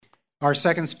Our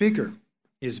second speaker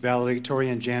is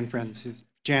valedictorian Jan Francine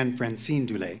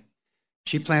Dulé.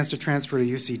 She plans to transfer to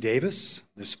UC Davis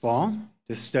this fall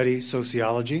to study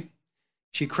sociology.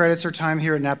 She credits her time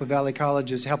here at Napa Valley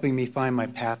College as helping me find my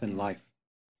path in life.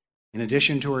 In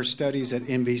addition to her studies at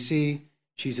NVC,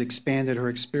 she's expanded her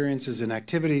experiences and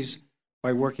activities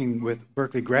by working with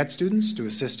Berkeley grad students to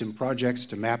assist in projects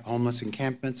to map homeless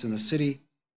encampments in the city,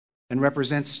 and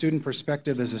represents student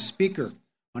perspective as a speaker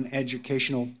on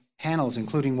educational panels,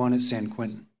 including one at San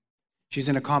Quentin. She's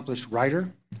an accomplished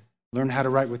writer, learned how to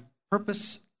write with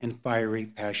purpose and fiery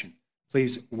passion.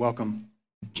 Please welcome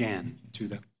Jan to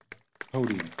the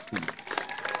podium, please.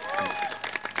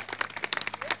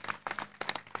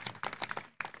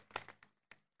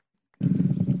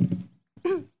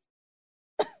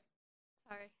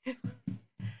 Sorry.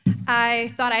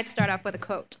 I thought I'd start off with a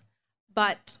quote,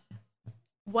 but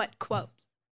what quote?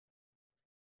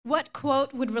 What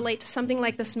quote would relate to something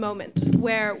like this moment,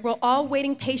 where we're all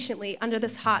waiting patiently under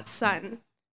this hot sun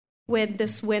with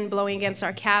this wind blowing against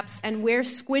our caps, and we're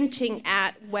squinting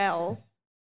at, well,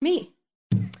 me.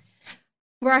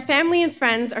 Where our family and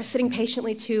friends are sitting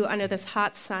patiently too under this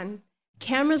hot sun,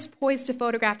 cameras poised to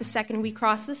photograph the second we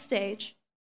cross the stage,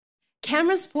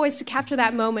 cameras poised to capture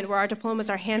that moment where our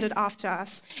diplomas are handed off to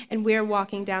us and we're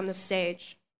walking down the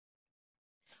stage.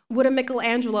 Would a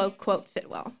Michelangelo quote fit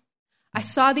well? I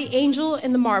saw the angel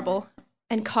in the marble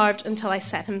and carved until I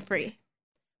set him free.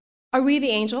 Are we the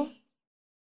angel?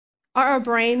 Are our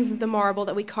brains the marble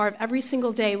that we carve every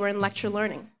single day we're in lecture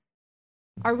learning?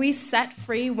 Are we set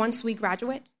free once we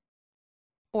graduate?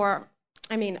 Or,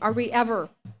 are we ever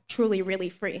truly really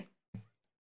free?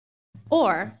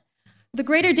 Or, the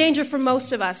greater danger for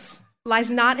most of us lies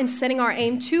not in setting our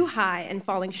aim too high and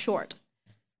falling short,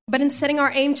 but in setting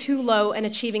our aim too low and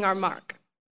achieving our mark.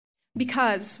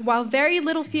 Because while very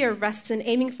little fear rests in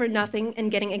aiming for nothing and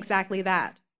getting exactly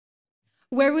that,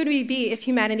 where would we be if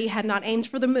humanity had not aimed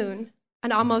for the moon,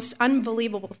 an almost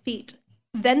unbelievable feat,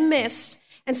 then missed,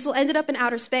 and still ended up in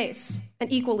outer space, an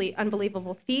equally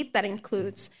unbelievable feat that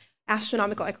includes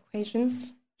astronomical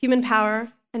equations, human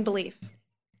power, and belief.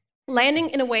 Landing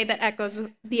in a way that echoes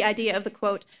the idea of the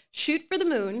quote, shoot for the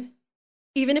moon,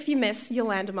 even if you miss, you'll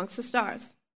land amongst the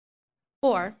stars.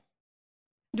 Or,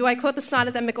 do I quote the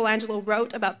sonnet that Michelangelo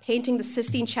wrote about painting the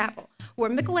Sistine Chapel, where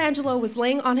Michelangelo was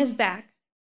laying on his back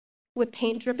with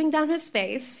paint dripping down his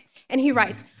face, and he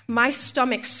writes, my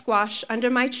stomach squashed under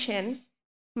my chin,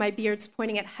 my beard's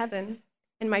pointing at heaven,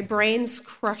 and my brain's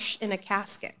crushed in a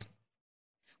casket.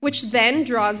 Which then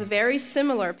draws a very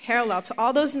similar parallel to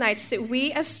all those nights that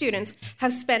we as students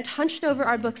have spent hunched over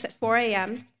our books at 4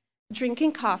 a.m.,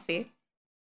 drinking coffee,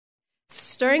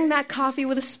 stirring that coffee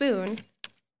with a spoon,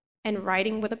 and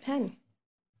writing with a pen.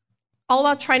 All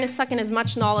while trying to suck in as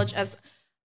much knowledge as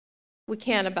we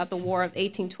can about the War of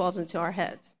 1812 into our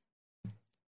heads.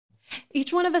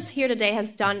 Each one of us here today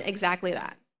has done exactly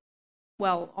that.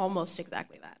 Well, almost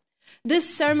exactly that.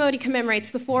 This ceremony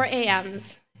commemorates the 4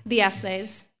 a.m.s, the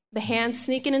essays, the hands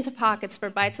sneaking into pockets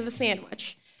for bites of a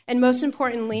sandwich, and most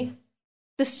importantly,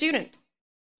 the student.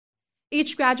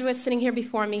 Each graduate sitting here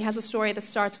before me has a story that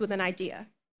starts with an idea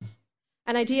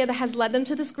that has led them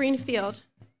to this green field,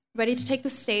 ready to take the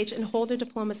stage and hold their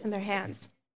diplomas in their hands.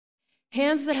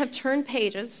 Hands that have turned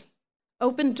pages,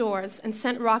 opened doors, and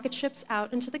sent rocket ships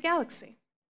out into the galaxy.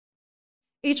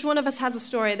 Each one of us has a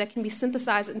story that can be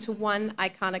synthesized into one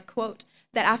iconic quote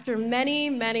that after many,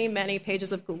 many, many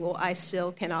pages of Google, I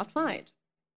still cannot find.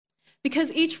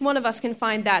 Because each one of us can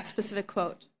find that specific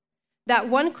quote, that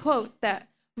one quote that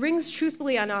rings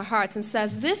truthfully on our hearts and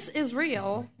says, this is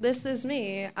real, this is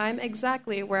me, I'm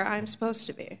exactly where I'm supposed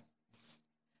to be.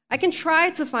 I can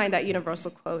try to find that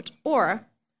universal quote, or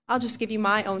I'll just give you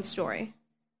my own story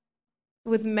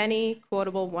with many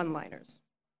quotable one-liners.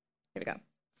 Here we go.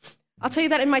 I'll tell you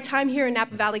that in my time here in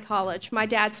Napa Valley College, my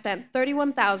dad spent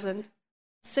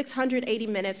 31,680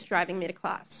 minutes driving me to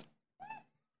class.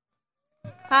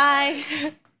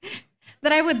 Hi.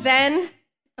 That I would then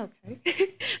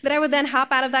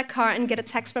hop out of that car and get a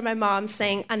text from my mom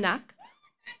saying, anak.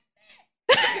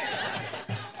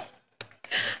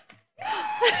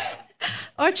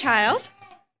 Or child.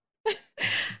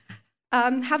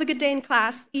 Have a good day in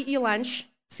class, eat your lunch,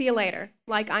 see you later,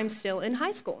 like I'm still in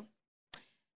high school.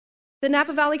 The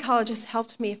Napa Valley College has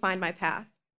helped me find my path,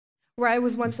 where I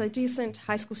was once a decent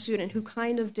high school student who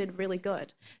kind of did really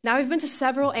good. Now I've been to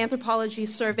several anthropology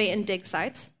survey and dig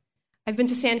sites. I've been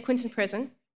to San Quentin prison,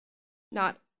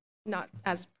 not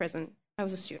as prison, I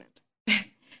was a student.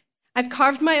 I've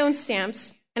carved my own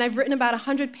stamps, and I've written about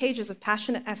 100 pages of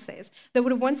passionate essays that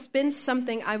would have once been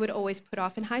something I would always put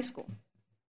off in high school.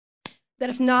 that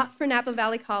if not for Napa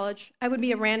Valley College, I would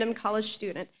be a random college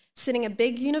student sitting at a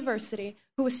big university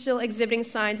who was still exhibiting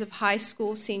signs of high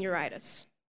school senioritis.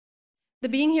 The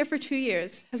being here for 2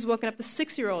 years has woken up the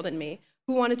 6-year-old in me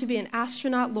who wanted to be an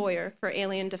astronaut lawyer for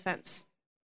alien defense.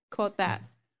 Quote that.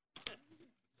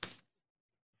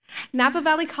 Napa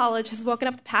Valley College has woken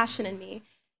up the passion in me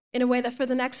in a way that for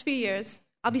the next few years,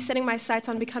 I'll be setting my sights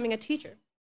on becoming a teacher.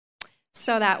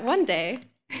 So that one day,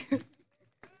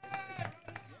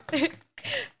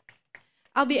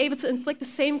 I'll be able to inflict the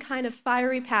same kind of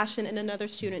fiery passion in another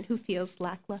student who feels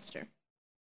lackluster.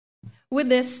 With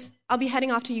this, I'll be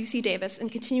heading off to UC Davis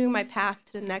and continuing my path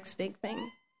to the next big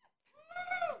thing.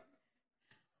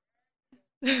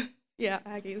 Yeah,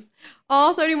 Aggies.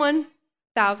 All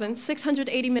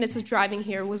 31,680 minutes of driving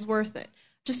here was worth it,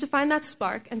 just to find that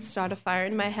spark and start a fire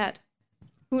in my head.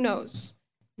 Who knows?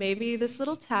 Maybe this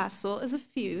little tassel is a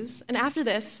fuse, and after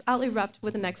this, I'll erupt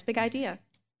with the next big idea.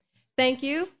 Thank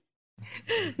you,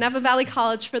 Napa Valley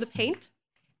College, for the paint,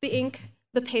 the ink,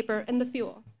 the paper, and the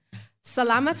fuel.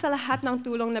 Salamat sa lahat ng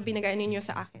tulong na binigay ninyo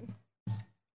sa akin.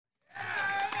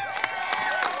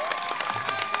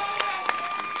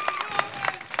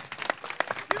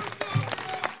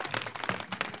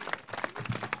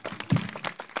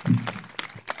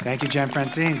 Thank you, Jan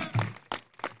Francine.